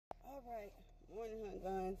Alright, morning hunt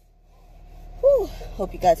guns. Whew,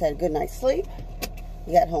 hope you guys had a good night's sleep.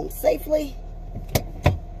 We got home safely.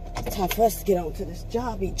 It's time for us to get on to this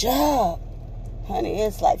job. Honey,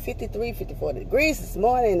 it's like 53, 54 degrees this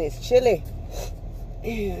morning. It's chilly.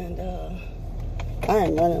 And I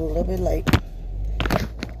am running a little bit late.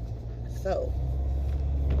 So,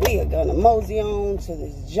 we are going to mosey on to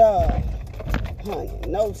this job. Honey,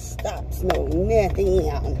 no stops, no nothing.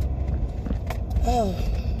 Oh,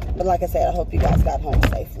 but like I said, I hope you guys got home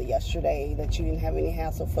safely yesterday, that you didn't have any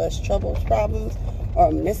hassle, fuss, troubles, problems,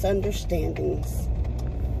 or misunderstandings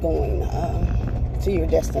going to your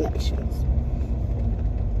destinations.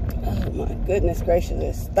 Oh my goodness gracious,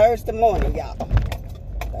 it's Thursday morning, y'all.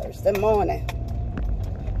 Thursday morning.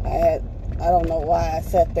 I don't know why I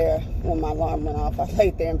sat there when my alarm went off. I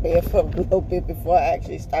laid there in bed for a little bit before I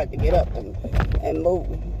actually started to get up and move.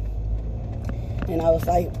 And I was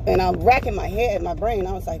like, and I'm racking my head, my brain.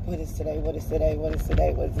 I was like, what is today? What is today? What is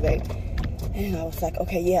today? What is today? And I was like,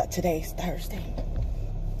 okay, yeah, today's Thursday.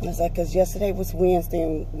 I was like, because yesterday was Wednesday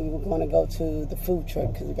and we were going to go to the food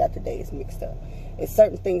truck because we got the days mixed up. It's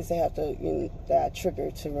certain things that have to, that I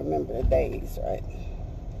trigger to remember the days, right?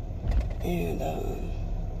 And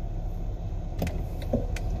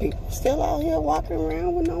people still out here walking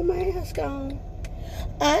around with no mask on.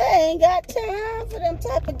 I ain't got time for them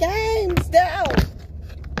type of games, though.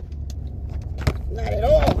 Not at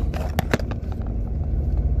all.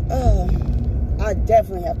 I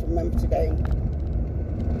definitely have to remember today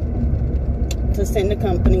to send the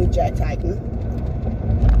company, Jack Titan,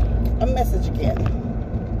 a message again.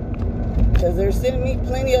 Because they're sending me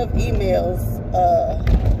plenty of emails,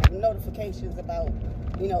 notifications about,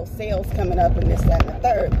 sales coming up and this, that, and the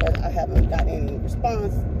third. But I haven't got any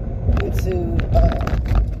response into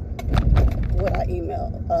what I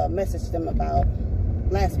messaged them about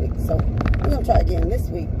last week. So we're going to try again this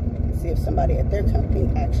week and see if somebody at their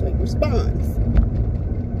company actually responds.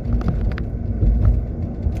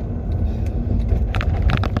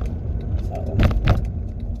 So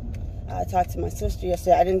I talked to my sister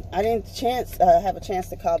yesterday. I didn't have a chance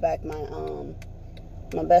to call back my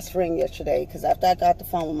best friend yesterday, because after I got the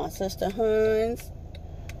phone with my sister Hans,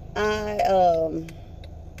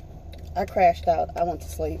 I crashed out. I went to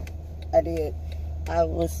sleep. I did. I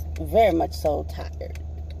was very much so tired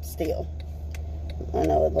still. I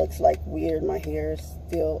know it looks like weird. My hair is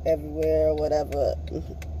still everywhere or whatever.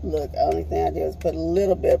 Look, the only thing I did was put a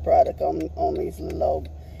little bit of product on these little,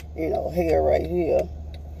 hair right here.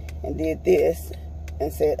 And did this.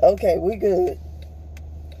 And said, okay, we good.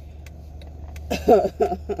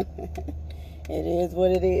 It is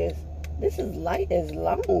what it is. This is light as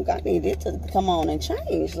long. I need it to come on and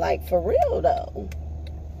change. Like, for real, though.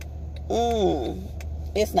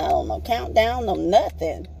 It's not on no countdown, no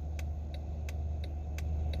nothing.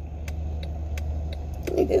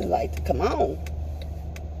 I need this light to come on.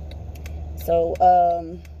 So,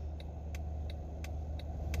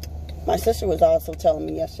 my sister was also telling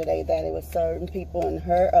me yesterday that it was certain people in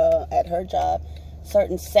her, at her job,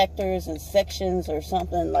 certain sectors and sections or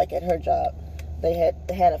something like at her job. They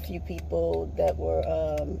had a few people that were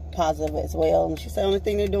positive as well. And she said the only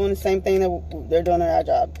thing they're doing the same thing that they're doing at our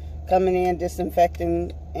job. Coming in,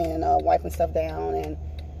 disinfecting, and wiping stuff down, and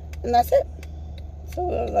that's it. So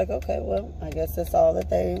I was like, okay, well, I guess that's all that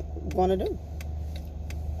they want to do.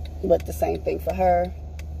 But the same thing for her,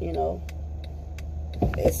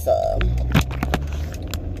 it's, I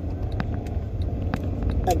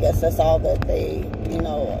guess that's all that they,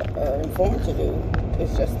 are informed to do,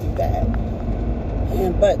 is just do that.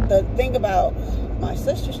 But the thing about my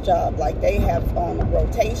sister's job, like, they have on a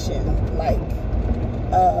rotation, like,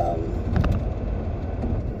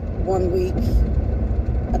 1 week,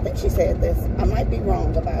 I think she said this, I might be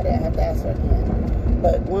wrong about it, I have to ask her again,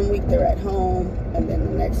 but 1 week they're at home, and then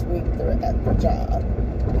the next week they're at the job,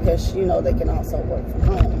 because, they can also work from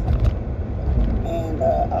home. And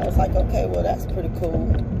I was like, okay, well, that's pretty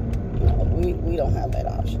cool. We don't have that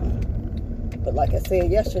option. But like I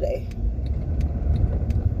said yesterday,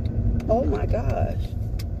 oh my gosh.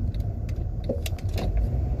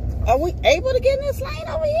 Are we able to get in this lane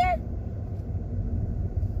over here?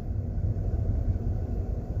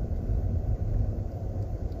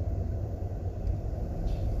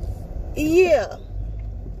 Yeah.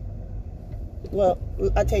 Well,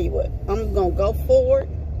 I tell you what. I'm going to go forward.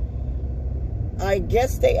 I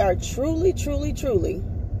guess they are truly, truly, truly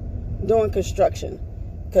doing construction.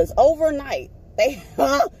 Because overnight, they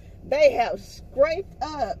have scraped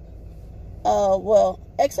up. Well,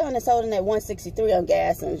 Exxon is holding at 163 on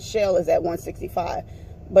gas, and Shell is at 165.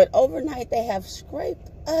 But overnight, they have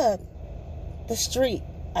scraped up the street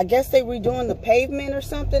I guess they redoing the pavement or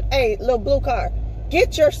something. Hey, little blue car,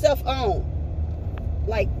 get yourself on.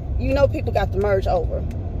 Like, you know, people got to merge over.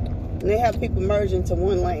 And they have people merge into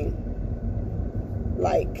one lane.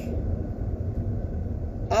 Like,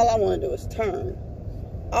 all I want to do is turn.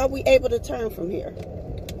 Are we able to turn from here?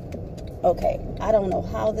 Okay, I don't know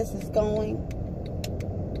how this is going.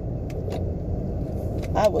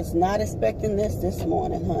 I was not expecting this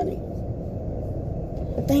morning, honey.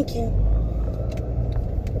 Thank you.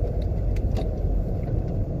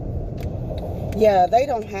 Yeah, they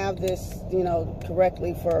don't have this, you know,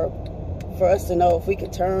 correctly for us to know if we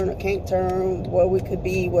could turn or can't turn, where we could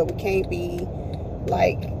be, where we can't be.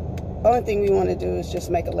 Like, only thing we want to do is just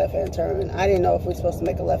make a left-hand turn. I didn't know if we're supposed to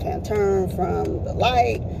make a left-hand turn from the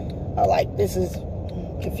light, or like, this is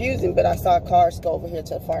confusing, but I saw cars go over here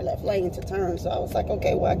to the far left lane to turn, so I was like,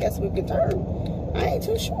 okay, well, I guess we can turn. I ain't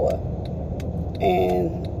too sure.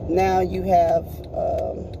 And now you have,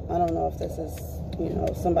 I don't know if this is, you know,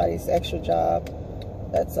 somebody's extra job,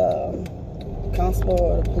 that's constable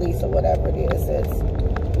or the police or whatever it is, that's,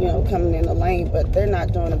 you know, coming in the lane, but they're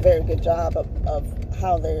not doing a very good job of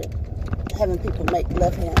how they're having people make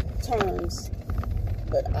left-hand turns.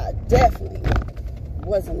 But I definitely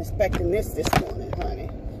wasn't expecting this morning, honey.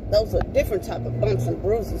 Those are different type of bumps and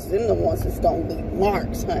bruises. Them the ones that's gonna be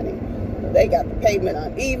marks, honey. They got the pavement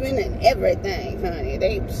uneven and everything, honey.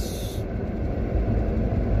 They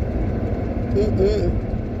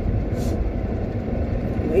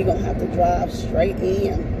we gonna have to drive straight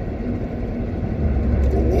in,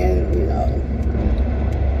 and then, you know,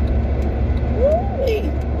 woo-wee.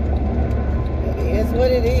 It is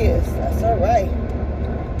what it is. That's all right.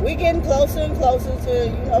 We getting closer and closer to,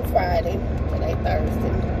 you know, Friday. Today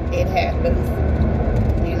Thursday. It happens,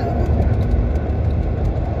 you know.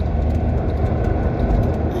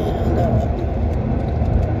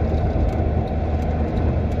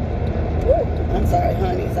 And I'm sorry,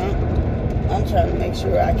 honey. I'm trying to make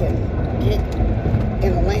sure I can get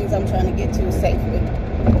in the lanes I'm trying to get to safely.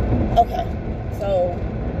 Okay, so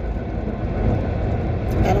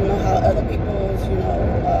I don't know how other people's, you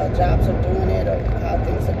know, jobs are doing it, or how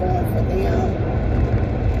things are going for them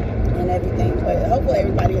and everything, but hopefully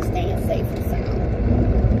everybody is staying safe and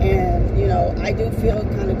sound. And, you know, I do feel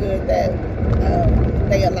kind of good that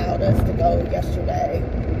they allowed us to go yesterday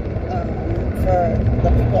for the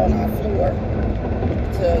people on our floor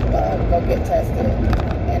to go get tested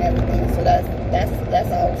and everything. So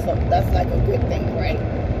that's also, that's like a good thing, right?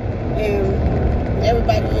 And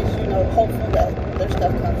everybody is, you know, hopeful that their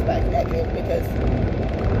stuff comes back negative, because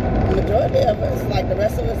the majority of us, like the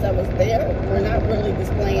rest of us that was there, we're not really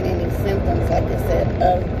displaying any symptoms, like they said,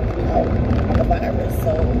 of, you know, the virus.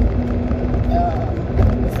 So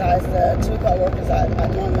besides the two co-workers I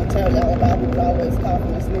normally tell y'all about, who's always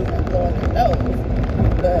coughing and sneezing and blowing their nose,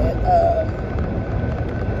 but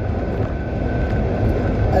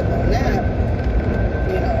other than that,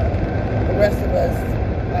 you know, the rest of us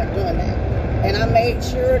aren't doing that. And I made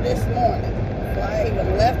sure this morning, before I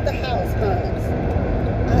even left the house, honey,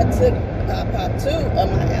 I popped 2 of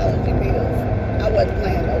my allergy pills. I wasn't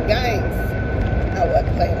playing no games. I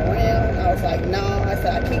wasn't playing around. I was like, no. I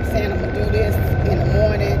said, I keep saying I'm going to do this in the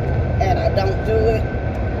morning, and I don't do it.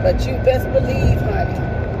 But you best believe, honey,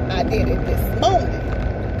 I did it this morning.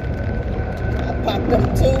 I popped them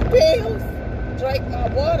 2 pills, drank my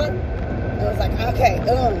water, and I was like, okay,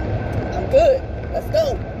 I'm good. Let's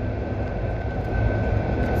go.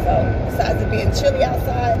 So, besides it being chilly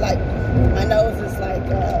outside, like, my nose is like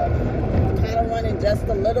kind of running just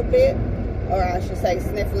a little bit, or I should say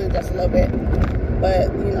sniffling just a little bit.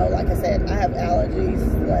 But, you know, like I said, I have allergies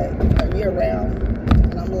like year round,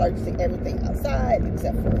 and I'm allergic to everything outside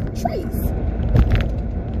except for trees.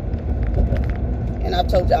 And I've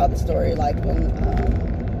told y'all the story, like when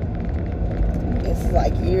it's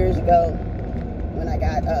like years ago when I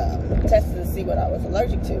got tested to see what I was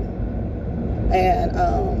allergic to, and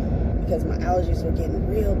because my allergies were getting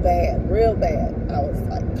real bad. I was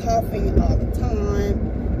like coughing all the time,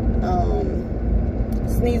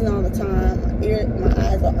 sneezing all the time. My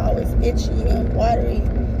eyes were always itchy and watery.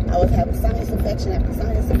 I was having sinus infection after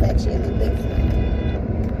sinus infection and things.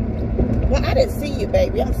 Well, I didn't see you,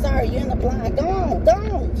 baby. I'm sorry, you're in the blind. Go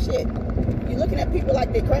on, shit. You're looking at people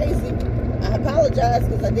like they're crazy. I apologize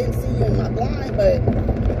because I didn't see you in my blind, but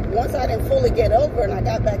once I didn't fully get over and I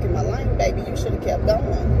got back in my lane, baby, you should have kept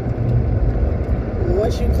going. And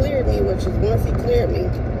once you cleared me, which is once he cleared me,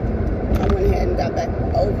 I went ahead and got back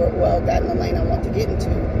over, well, got in the lane I want to get into.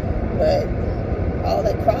 But all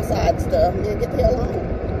that cross-eyed stuff, man, get the hell on.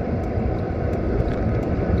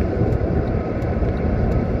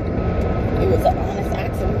 It was an honest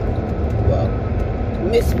accident. Well,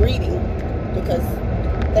 misreading because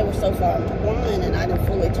they were so far blind and I didn't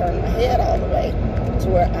fully turn my head all the way to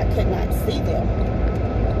where I could not see them.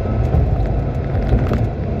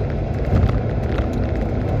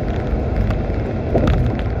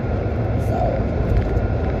 So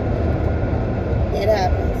it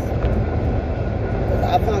happens. Because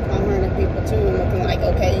I've honked my horn at people too and looking like,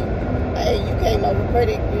 okay, hey, you came over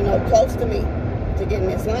pretty, close to me to get in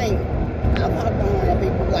this lane. I've honked my horn at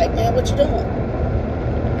people like, man, what you doing?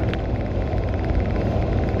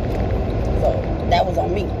 That was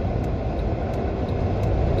on me.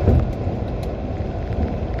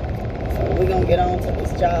 So we're going to get on to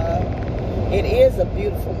this job. It is a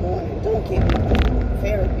beautiful morning. Don't get me wrong.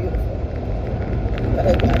 Very beautiful. But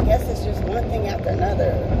I guess it's just one thing after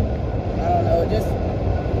another. I don't know.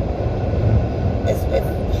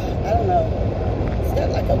 I don't know. It's got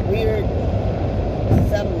like a weird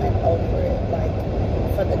settlement over it. Like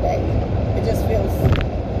for the day. It just feels,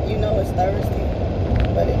 it's Thursday.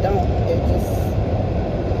 But it don't. It just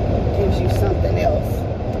gives you something else.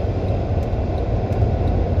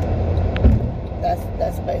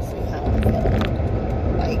 That's basically how I feel.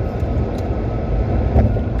 Like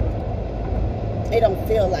it don't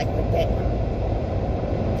feel like the day. I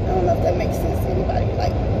don't know if that makes sense to anybody.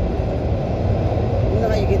 Like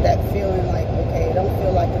how you get that feeling like, okay, it don't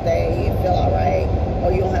feel like the day, you feel alright,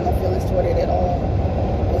 or you don't have no feelings toward it at all.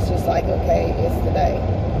 It's just like, okay, it's the day.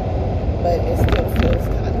 But it still feels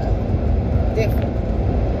kind of different.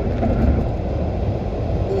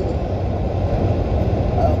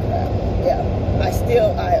 Okay, yeah.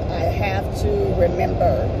 I have to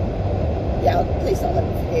remember, y'all, please don't let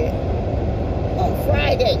me forget, on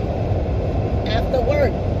Friday, after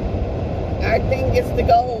work, our thing is to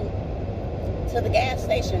go to the gas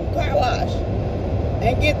station, car wash,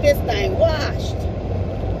 and get this thing washed.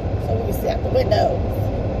 So we can sit out the window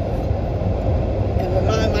and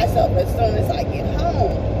remind myself as soon as I get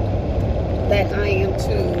home that I am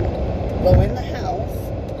to go in the house,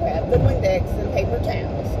 grab the Windex and paper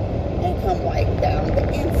towels, and come wipe down the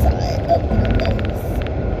inside of the Windex.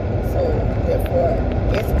 So therefore,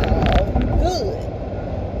 it's all good.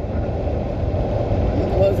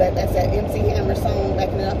 What was that? That's that MC Hammer song back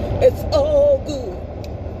in the day. It's all good.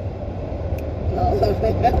 No.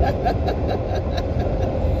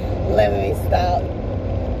 Let me stop.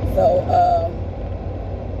 So,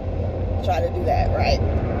 try to do that, right?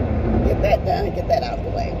 Get that done, get that out of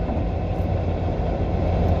the way.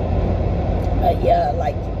 Yeah,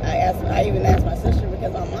 like I even asked my sister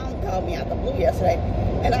because my mom called me out the blue yesterday,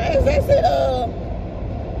 and I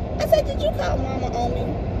said, did you call Mama on me?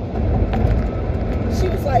 She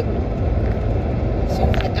was like,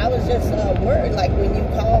 I was just worried, like when you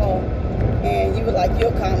call and you were like,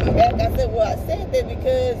 you'll call me back. I said, well, I said that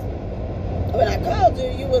because when I called you,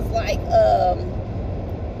 you was like,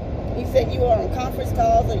 you said you were on conference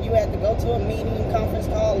calls or you had to go to a meeting conference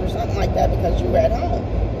call or something like that because you were at home.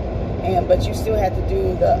 But you still had to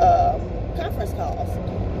do the conference calls.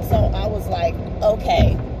 So I was like,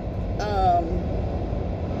 okay.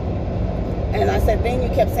 And I said, then you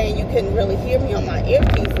kept saying you couldn't really hear me on my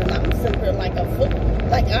earpiece, and I'm sitting here like a fool,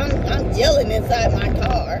 like I'm yelling inside my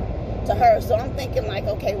car to her. So I'm thinking like,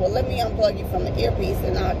 okay, well, let me unplug you from the earpiece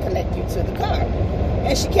and I'll connect you to the car.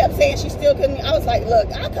 And she kept saying she still couldn't. I was like,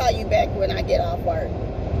 look, I'll call you back when I get off work.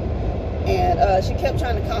 And she kept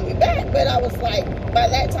trying to call me back, but I was like, by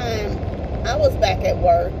that time, I was back at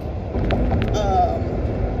work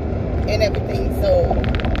and everything. So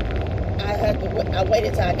I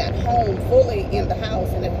waited till I got home fully in the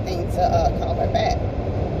house and everything to call her back.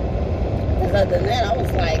 Because other than that, I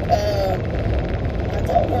was like, I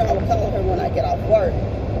told her I would call her when I get off work.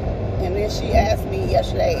 And then she asked me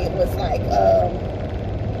yesterday, it was like,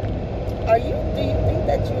 do you think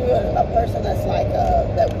that you're a person that's like,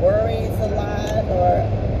 that worries a lot? Or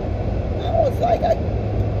I was like, I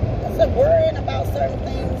said, worrying about certain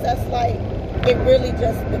things, that's like, it really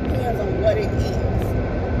just depends on what it is.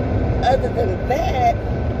 Other than that,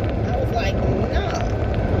 I was like, nah,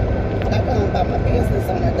 I go on about my business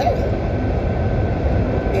on a daily.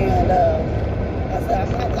 And I said,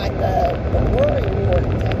 I'm not like the worry ward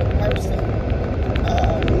type of person.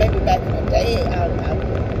 Maybe back in the day, I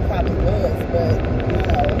probably was, but,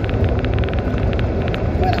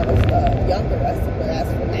 when I was younger, I said, but as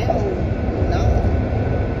for now, no.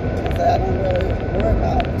 I said, I don't really worry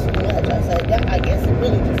about too much. I said, yeah, I guess it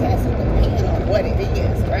really just has to depend on what it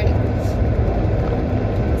is, right?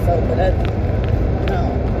 So, but no.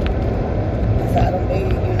 So I don't be,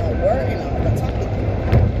 worrying all the time.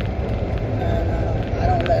 And I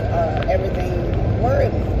don't let everything worry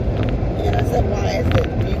me. And I said, why is it?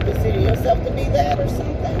 Do you consider yourself to be that or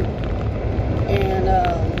something? And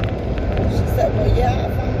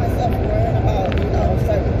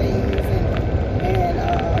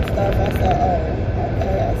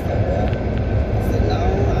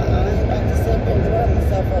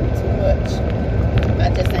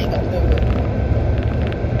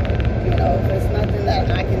that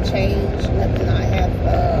I can change, nothing I have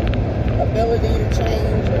ability to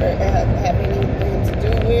change or have anything to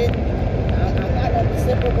do with. I'm not going to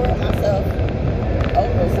sit and worry myself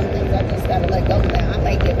over some things. I just got to let go now. I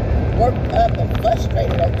may get worked up and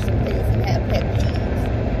frustrated over some things and have pet peeves.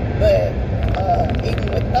 But even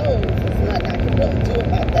with those, there's nothing I can really do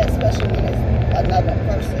about that, especially when it's another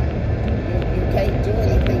person. You can't do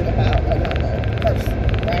anything about another person,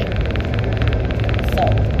 right? So,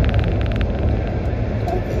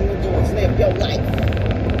 the only thing you do is live your life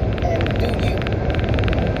and do you.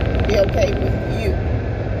 Be okay with you.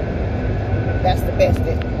 That's the best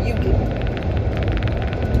that you can do.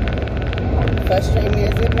 Frustrating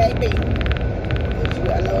as it may be. Because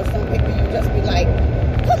I know some people you just be like,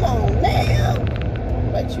 come on now.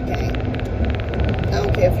 But you can't. I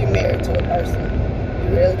don't care if you're married to a person. You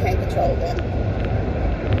really can't control them.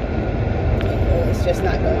 It's just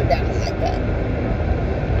not going down like that.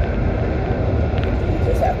 You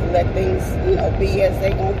just have to let things, be as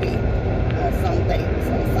they gonna be on some things,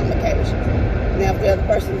 on some occasions. Now, if the other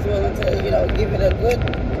person's willing to, give it a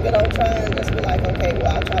good old try and just be like, okay,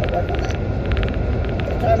 well, I'll try to work on that. If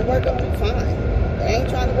they're trying to work on it, fine. If they ain't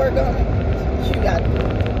trying to work on it, you got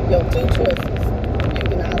your two choices. You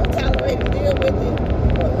can either tolerate and deal with it,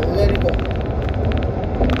 or let it go.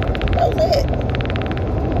 That was it.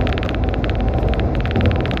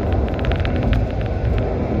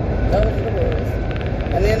 Those are the rules.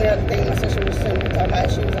 And then the other thing my sister was talking about,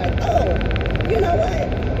 she was like, oh, you know what?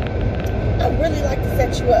 I'd really like to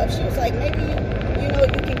set you up. She was like, maybe you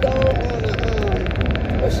can go on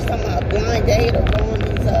what she's talking about, a blind date or go on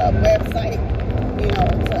these websites,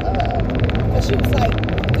 but she was like,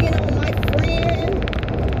 my friend,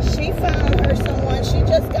 she found her someone, she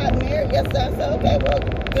just got married yesterday. I said, okay, well,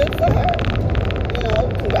 good for her.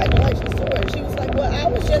 Congratulations to her. She was like, well, I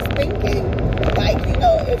was just thinking, like,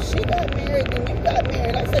 if she got married, then you got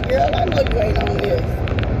married. I said, girl, I know you ain't on this.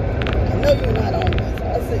 I know you're not on this.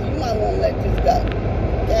 I said, you might want to let this go.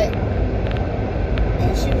 Okay?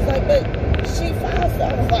 And she was like, but she found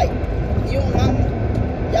stuff. I was like, you and mama,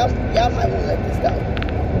 y'all might want to let this go.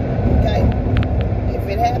 Okay? If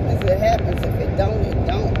it happens, it happens. If it don't, it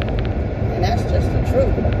don't. And that's just the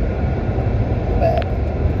truth. But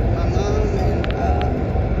my mom and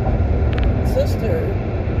sister,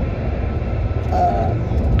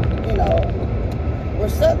 we're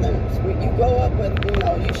Southerns. You grow up with,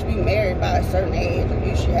 you should be married by a certain age, or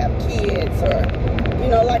you should have kids, or,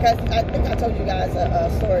 like I think I told you guys a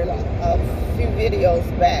story a few videos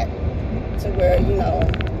back, to where, in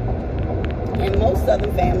most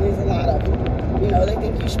Southern families, a lot of them, they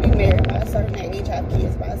think you should be married by a certain age, have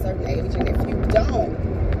kids by a certain age, and if you don't,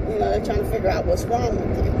 they're trying to figure out what's wrong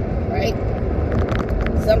with you, right?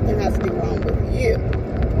 Something has to be wrong with you.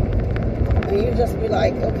 And you just be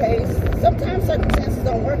like, okay, sometimes circumstances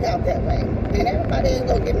don't work out that way. And everybody ain't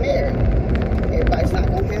going to get married. Everybody's not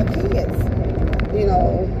going to have kids.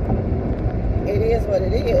 It is what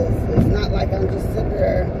it is. It's not like I'm just sitting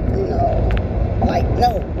there, like,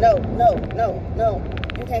 no.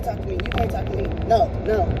 You can't talk to me. You can't talk to me. No.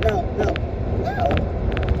 No,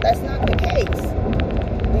 that's not the case.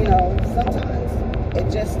 Sometimes it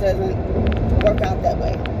just doesn't work out that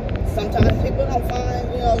way. Sometimes people don't find,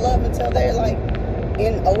 love until they're like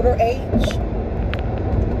in older age.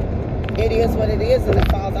 It is what it is, and it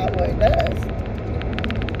falls out where it does.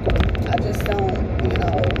 I just don't,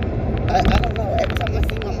 I don't know. Every time I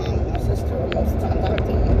see my mom and my sister, or most of the time I talk to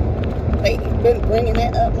them, they've been bringing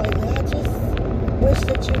that up. Like, I just wish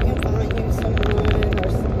that you can find you someone, or,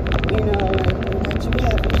 and that you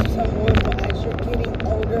have someone as you're getting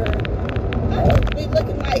older. I would be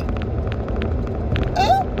looking like,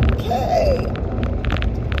 okay.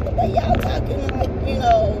 But y'all talking like,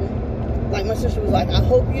 like my sister was like, I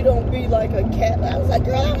hope you don't be like a cat. I was like,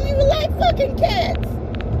 girl, I don't even like fucking cats.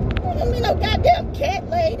 I don't mean no goddamn cat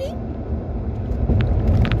lady.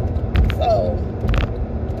 So,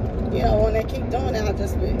 when they keep doing it, I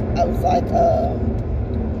was like,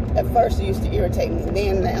 at first it used to irritate me.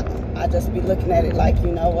 Then now, I just be looking at it like,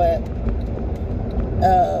 you know what?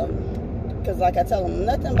 Because like I tell them,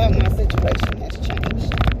 nothing about my situation has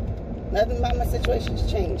changed. Nothing about my situation has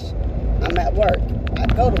changed. I'm at work. I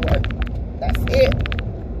go to work. That's it.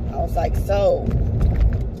 I was like, so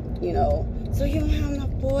you don't have no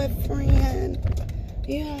boyfriend?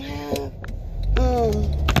 You don't have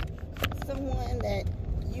someone that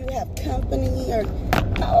you have company? Or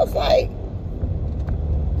I was like,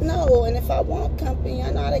 no. And if I want company,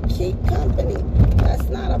 I know how to keep company. That's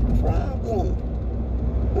not a problem.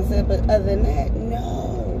 I said, but other than that,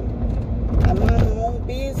 no. I mind my own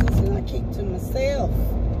business and I keep to myself.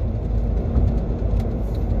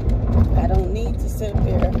 I don't need to sit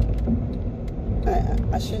there.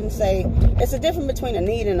 I shouldn't say, it's a difference between a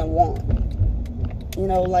need and a want. You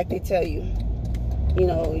know, like they tell you, you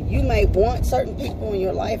know, you may want certain people in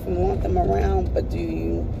your life and want them around, but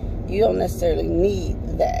you don't necessarily need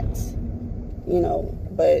that, you know.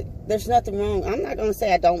 But there's nothing wrong. I'm not going to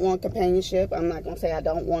say I don't want companionship. I'm not going to say I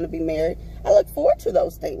don't want to be married. I look forward to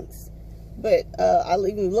those things. But I'll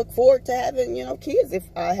even look forward to having, you know, kids if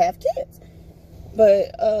I have kids.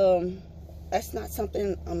 But that's not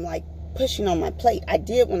something I'm like pushing on my plate. I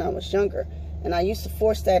did when I was younger. And I used to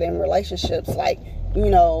force that in relationships. Like, you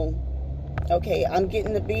know, okay, I'm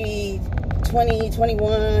getting to be 20,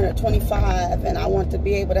 21, or 25, and I want to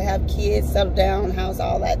be able to have kids, settle down, house,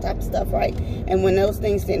 all that type of stuff, right? And when those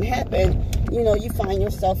things didn't happen, you know, you find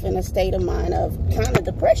yourself in a state of mind of kind of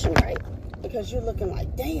depression, right? Because you're looking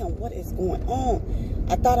like, damn, what is going on?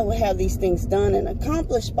 I thought I would have these things done and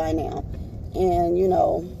accomplished by now. And, you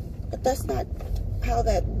know, but that's not how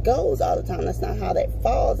that goes all the time. That's not how that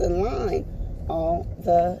falls in line all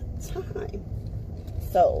the time.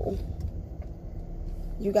 So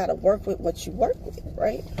you got to work with what you work with,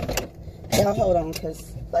 right? Y'all hold on,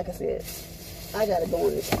 because like I said, I got to go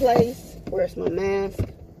in this place. Where's my mask?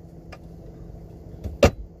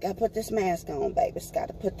 Got to put this mask on, baby. Just got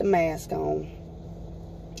to put the mask on.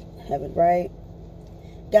 Have it right.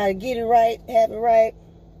 Got to get it right. Have it right.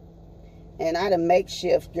 And I done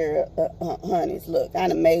makeshift, girl, honeys. Look, I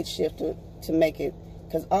done made shift to make it,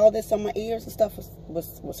 because all this on my ears and stuff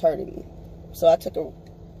was hurting me. So I took a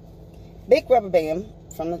big rubber band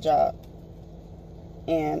from the job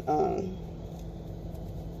and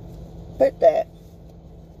put that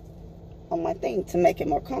on my thing to make it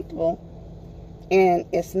more comfortable, and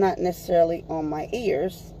it's not necessarily on my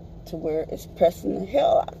ears to where it's pressing the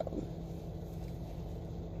hell out of them,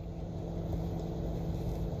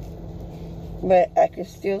 but I can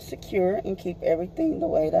still secure and keep everything the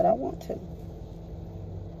way that I want to.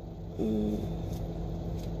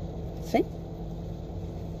 See?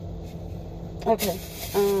 Okay,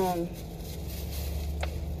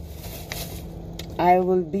 I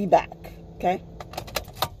will be back, okay?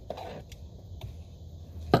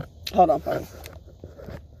 Hold on, folks.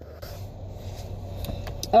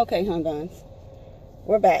 Okay, hon buns,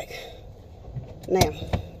 we're back. Now,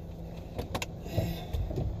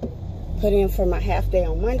 put in for my half day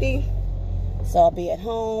on Monday, so I'll be at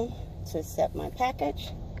home to accept my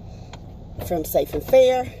package from Safe and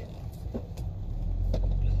Fair.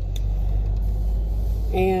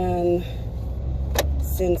 And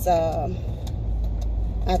since I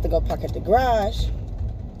have to go park at the garage,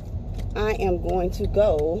 I am going to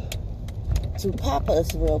go to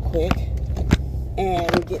Papa's real quick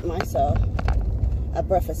and get myself a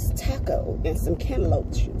breakfast taco and some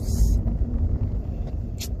cantaloupe juice.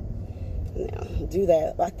 Now, do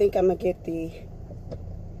that. I think I'm going to get the...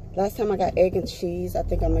 Last time I got egg and cheese, I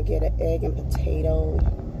think I'm going to get an egg and potato.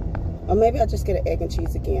 Or maybe I'll just get an egg and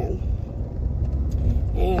cheese again.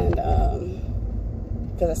 And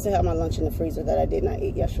because I still have my lunch in the freezer that I did not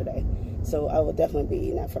eat yesterday, so I will definitely be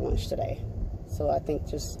eating that for lunch today. So I think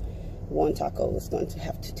just one taco is going to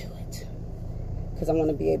have to do it, because I want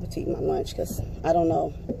to be able to eat my lunch. Because I don't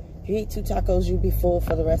know, if you eat 2 tacos, you'll be full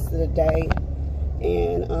for the rest of the day,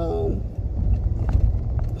 and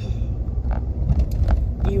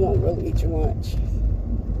you won't really eat your lunch.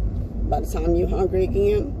 By the time you're hungry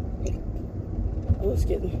again, oh,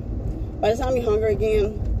 excuse me. By the time you're hungry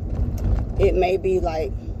again, it may be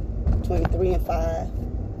like between 3 and 5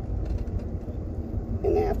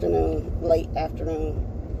 in the afternoon, late afternoon.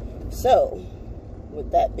 So,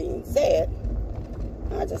 with that being said,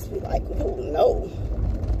 I just be like, oh no.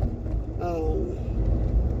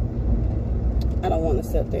 I don't want to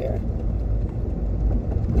sit there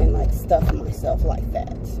and like stuff myself like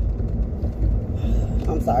that.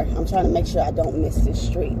 I'm sorry. I'm trying to make sure I don't miss this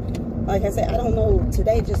street. Like I said, I don't know.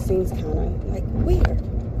 Today just seems kind of like weird.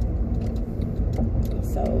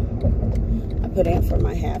 So I put in for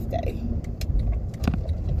my half day.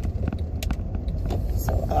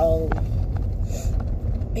 So I'll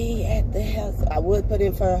be at the house. I would put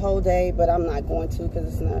in for a whole day, but I'm not going to,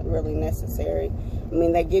 because it's not really necessary. I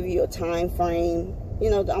mean, they give you a time frame, you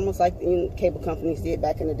know, almost like the cable companies did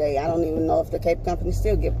back in the day. I don't even know if the cable companies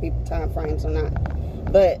still give people time frames or not.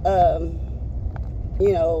 But,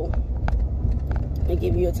 you know, they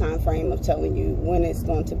give you a time frame of telling you when it's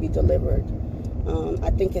going to be delivered. I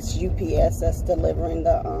think it's UPS that's delivering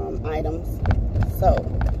the items. So,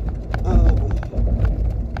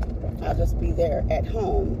 I'll just be there at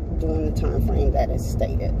home during the time frame that is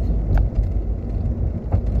stated.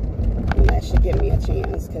 And that should give me a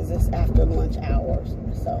chance, because it's after lunch hours.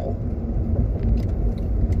 So,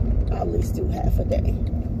 I'll leave always do half a day.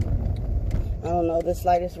 I don't know, this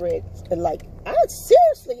light is red. Like, I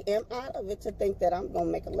seriously am out of it to think that I'm going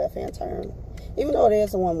to make a left-hand turn. Even though it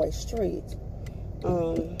is a one-way street.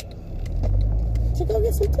 To go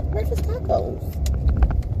get some breakfast tacos.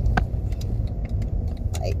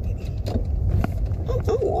 Like, I'm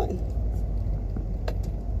on one.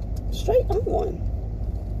 Straight on one.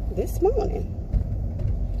 This morning.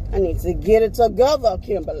 I need to get it together,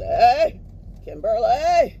 Kimberly.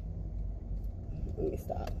 Kimberly. Let me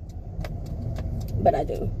stop. But I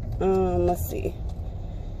do. Let's see.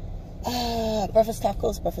 Breakfast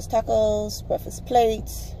tacos, breakfast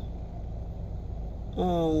plates.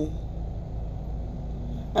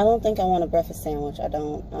 I don't think I want a breakfast sandwich. I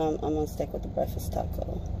don't. I'm gonna stick with the breakfast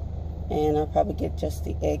taco. And I'll probably get just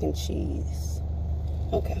the egg and cheese.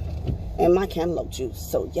 Okay. And my cantaloupe juice.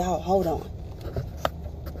 So y'all hold on.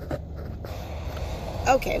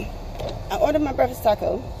 Okay. I ordered my breakfast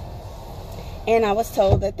taco. And I was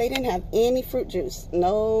told that they didn't have any fruit juice.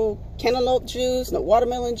 No cantaloupe juice, no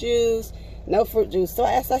watermelon juice, no fruit juice. So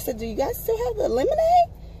I asked, I said, do you guys still have the lemonade?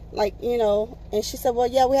 Like, you know, and she said, well,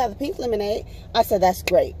 yeah, we have the pink lemonade. I said, that's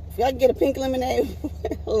great. If y'all can get a pink lemonade,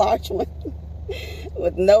 a large one,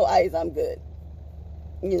 with no ice, I'm good.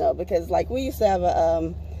 You know, because, like, we used to have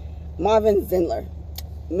a Marvin Zindler,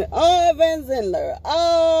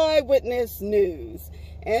 Eyewitness News.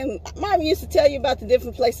 And Marvin used to tell you about the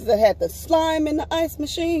different places that had the slime in the ice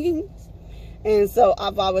machines. And so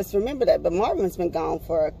I've always remembered that. But Marvin's been gone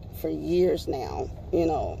for years now. You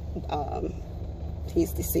know,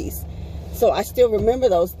 he's deceased. So I still remember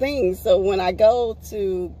those things. So when I go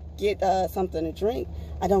to get something to drink,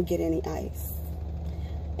 I don't get any ice.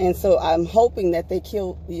 And so I'm hoping that they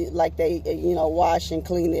you know, wash and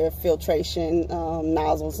clean their filtration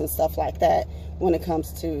nozzles and stuff like that when it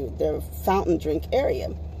comes to their fountain drink area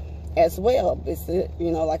as well. It's, you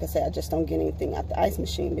know, like I said, I just don't get anything out the ice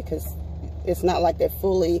machine because it's not like they're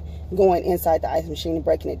fully going inside the ice machine and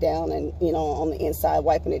breaking it down and, you know, on the inside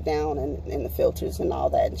wiping it down and the filters and all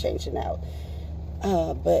that and changing it out.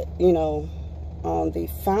 But, you know, on the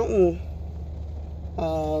fountain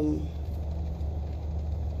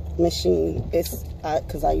machine, it's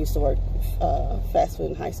because I used to work fast food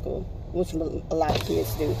in high school, which a lot of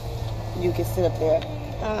kids do. You can sit up there.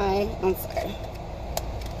 Hi, I'm sorry.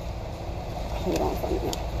 Hold on for a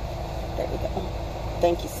minute. There we go.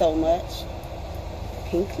 Thank you so much.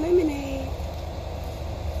 Pink lemonade.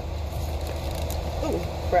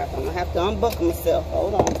 Oh, crap. I'm going to have to unbuckle myself.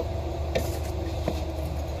 Hold on.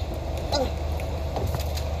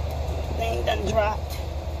 Thing done dropped.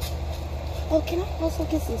 Oh, can I also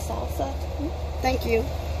get some salsa? Thank you.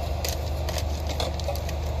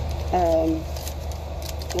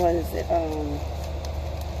 What is it?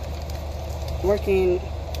 Working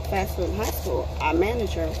fast food in high school, our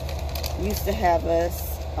manager used to have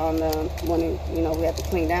us on the, when, you know, we had to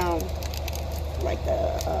clean down like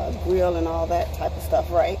the grill and all that type of stuff,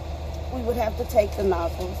 right? We would have to take the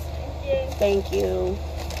nozzles. Thank you.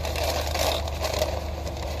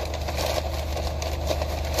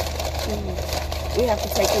 We have to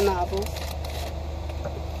take the nozzles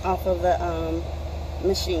off of the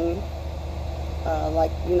machine.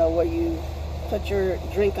 Like, you know, where you put your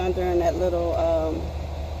drink under in that little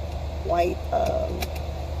white,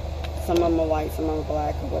 some of them are white, some of them are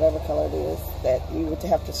black, or whatever color it is, that you would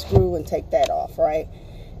have to screw and take that off, right?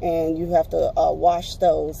 And you have to wash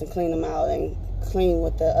those and clean them out and clean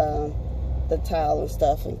with the towel and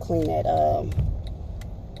stuff and clean that,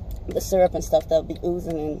 the syrup and stuff that'll be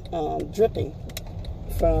oozing and dripping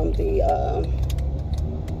from the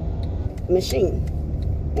machine.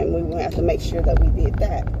 And we will have to make sure that we did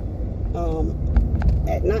that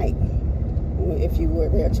at night if you were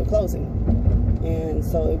there till closing. And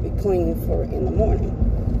so it'd be clean for in the morning.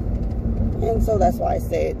 And so that's why I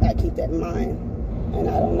said I keep that in mind. And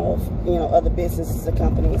I don't know if, you know, other businesses or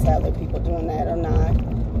companies have their people doing that or not,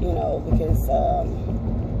 you know, because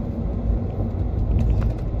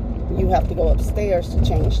you have to go upstairs to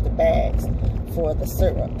change the bags for the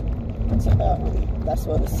syrup. So, that's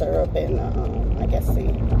where the syrup and I guess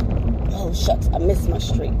oh shucks, I missed my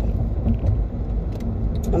street.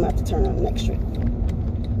 I'm gonna have to turn on the next street.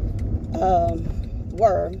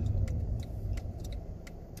 Were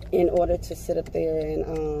in order to sit up there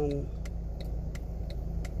and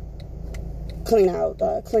clean out,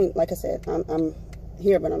 like I said, I'm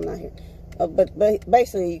here but I'm not here. But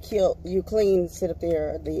basically you clean, sit up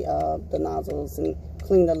there the nozzles and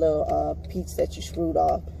clean the little peaks that you screwed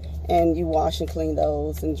off. And you wash and clean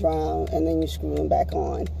those and dry them, and then you screw them back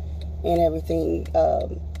on and everything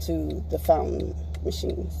to the fountain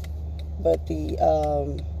machines. But the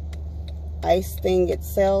ice thing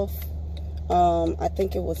itself, I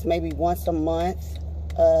think it was maybe once a month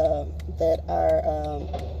that our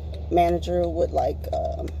manager would like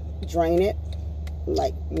drain it.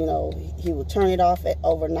 Like, you know, he would turn it off at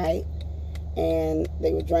overnight, and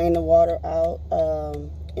they would drain the water out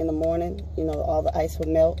in the morning. You know, all the ice would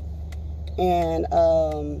melt, and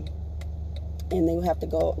they would have to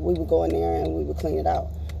go. We would go in there and we would clean it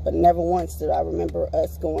out. But never once did I remember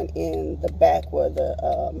us going in the back where the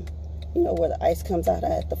you know, where the ice comes out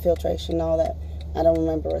at, the filtration and all that. I don't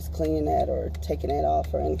remember us cleaning that or taking it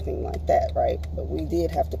off or anything like that, right? But we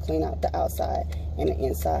did have to clean out the outside and the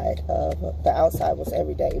inside of, the outside was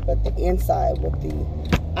every day, but the inside with the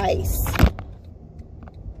ice,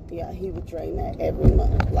 yeah, he would drain that every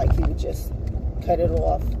month. Like, he would just cut it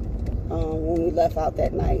off when we left out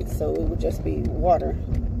that night, so it would just be water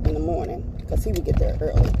in the morning, because he would get there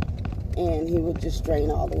early, and he would just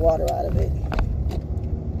drain all the water out of it,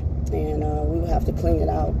 and we would have to clean it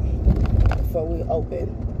out before we open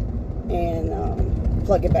and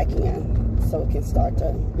plug it back in so it can start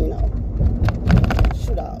to, you know,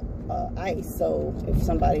 shoot out ice. So if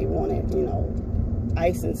somebody wanted, you know,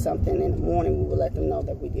 ice and something in the morning, we would let them know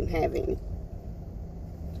that we didn't have any.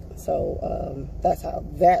 So that's how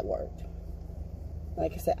that worked.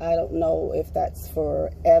 Like I said, I don't know if that's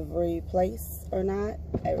for every place or not,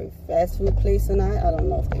 every fast food place or not. I don't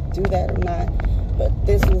know if they do that or not. But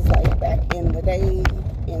this was like back in the day,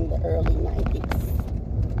 in the early 90s.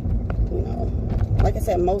 You know, like I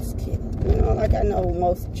said, most kids, you know, like I know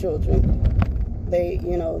most children, they,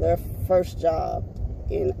 you know, their first job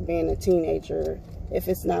in being a teenager, if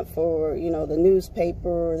it's not for, you know, the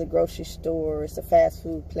newspaper or the grocery store, it's a fast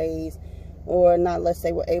food place, or not unless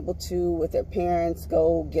they were able to, with their parents,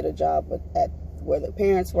 go get a job at where their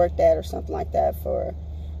parents worked at or something like that for,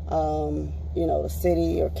 you know, the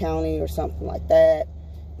city or county or something like that,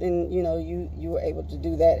 then, you know, you were able to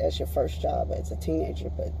do that as your first job as a teenager.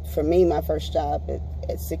 But for me, my first job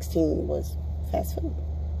at 16 was fast food.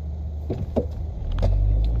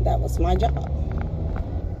 That was my job.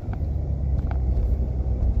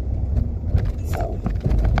 So,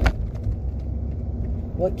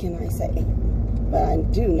 what can I say? But I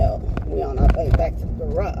do know we're on our way back to the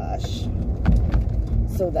garage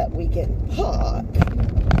so that we can park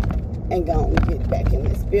and go and get back in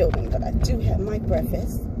this building. But I do have my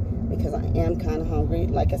breakfast because I am kind of hungry.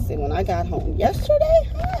 Like I said, when I got home yesterday,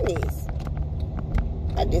 honeys,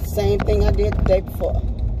 I did the same thing I did the day before.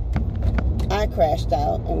 I crashed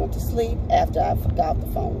out and went to sleep after I forgot the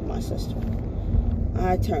phone with my sister.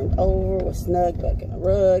 I turned over, was snug back in a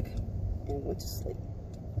rug, and went to sleep.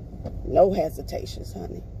 No hesitations,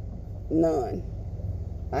 honey. None.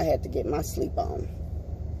 I had to get my sleep on.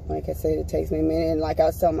 Like I said, it takes me a minute. And like I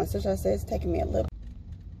was telling my sister, I said, it's taking me a little.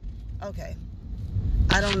 Okay.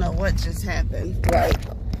 I don't know what just happened, right?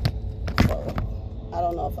 So, I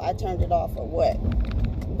don't know if I turned it off or what.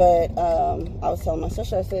 But I was telling my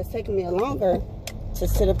sister, I said, it's taking me longer to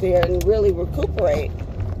sit up there and really recuperate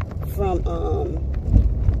from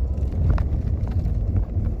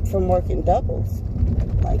working doubles.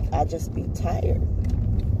 Like, I just be tired.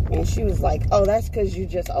 And she was like, oh, that's because you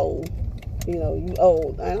just old. You know, you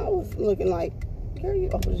old. And I was looking like, girl, you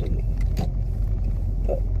old as me.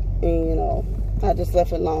 But, and, you know, I just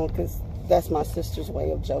left it alone because that's my sister's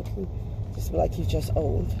way of joking. Just be like, you just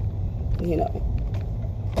old. You know.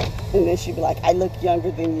 And then she'd be like, I look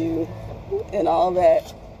younger than you. And all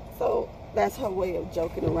that. So, that's her way of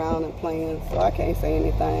joking around and playing. So, I can't say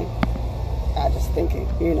anything. I just think it,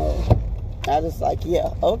 you know. I just like,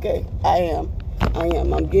 yeah, okay, I am.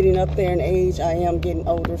 I'm getting up there in age. I am getting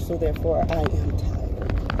older, so therefore I am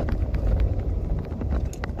tired.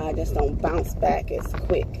 I just don't bounce back as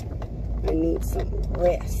quick. I need some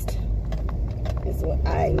rest. Is what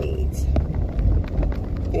I need.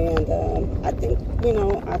 And I think, you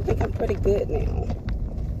know, I think I'm pretty good now.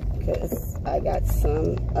 Because I got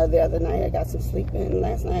some, the other night I got some sleep in.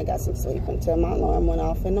 Last night I got some sleep until my alarm went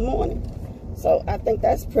off in the morning. So I think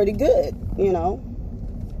that's pretty good, you know.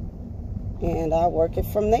 And I'll work it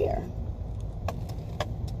from there.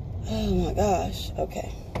 Oh my gosh.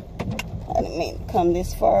 Okay. I didn't mean to come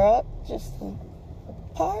this far up just to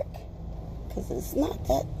park. Because it's not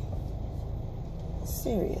that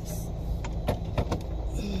serious.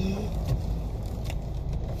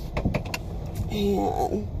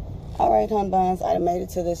 And, alright, hun buns. I done made it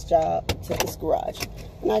to this job, to this garage.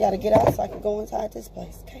 And I got to get out so I can go inside this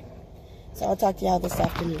place, okay? So I'll talk to y'all this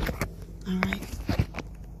afternoon. All right.